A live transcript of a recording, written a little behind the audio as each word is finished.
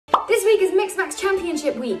week is Mix Max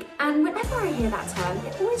Championship week, and whenever I hear that term,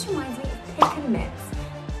 it always reminds me of pick and mix.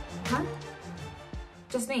 Huh?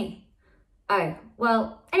 Just me? Oh,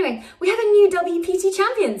 well, anyway, we have a new WPT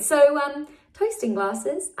champion, so toasting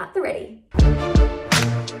glasses at the ready.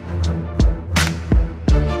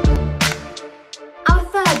 Our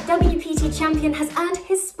third WPT champion has earned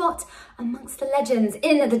his spot amongst the legends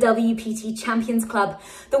in the WPT Champions Club.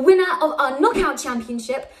 The winner of our Knockout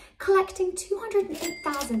Championship, collecting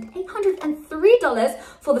 $208,803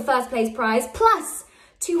 for the first place prize, plus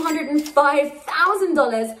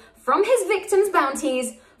 $205,000 from his victims'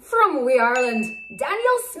 bounties from Wee Ireland,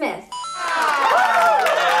 Daniel Smith.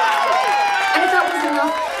 And if that wasn't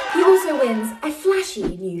enough, he also wins a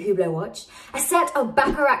flashy new Hublot watch, a set of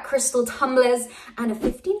Baccarat crystal tumblers, and a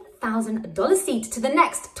 $15,000 seat to the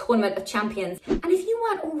next Tournament of Champions. And if you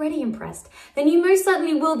weren't already impressed, then you most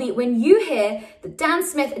certainly will be when you hear that Dan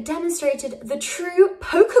Smith demonstrated the true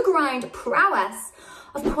poker grind prowess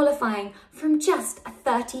of qualifying from just a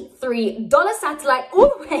 $33 satellite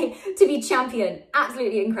all the way to be champion.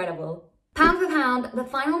 Absolutely incredible. Pound for pound, the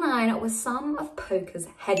final 9 was some of poker's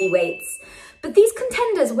heavyweights. But these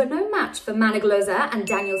contenders were no match for Manig Loza and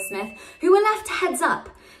Daniel Smith, who were left heads up.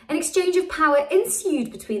 An exchange of power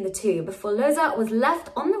ensued between the two before Loza was left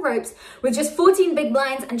on the ropes with just 14 big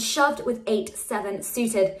blinds and shoved with 8-7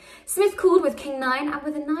 suited. Smith called with King 9, and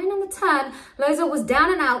with a 9 on the turn, Loza was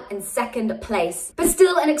down and out in second place. But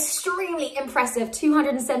still an extremely impressive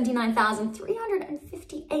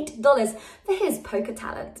 $279,358 for his poker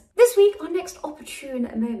talent. This week, our next opportune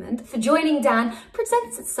moment for joining Dan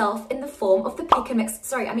presents itself in the form of the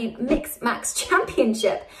Mix Max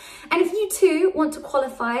Championship. And if you too want to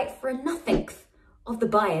qualify for a nothingth of the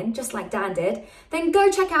buy-in, just like Dan did, then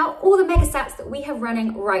go check out all the mega stats that we have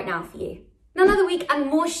running right now for you. Now, another week and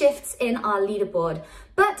more shifts in our leaderboard,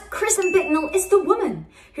 but Kristen Bicknell is the woman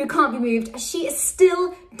who can't be moved, as she is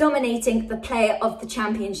still dominating the player of the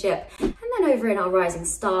championship. And then over in our rising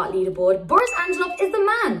star leaderboard, Boris Angelov is the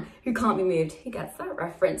man who can't be moved. Who gets that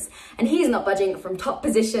reference? And he's not budging from top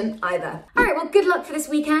position either. All right, well, good luck for this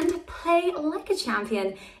weekend. Play like a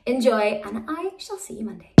champion, enjoy, and I shall see you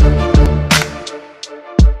Monday.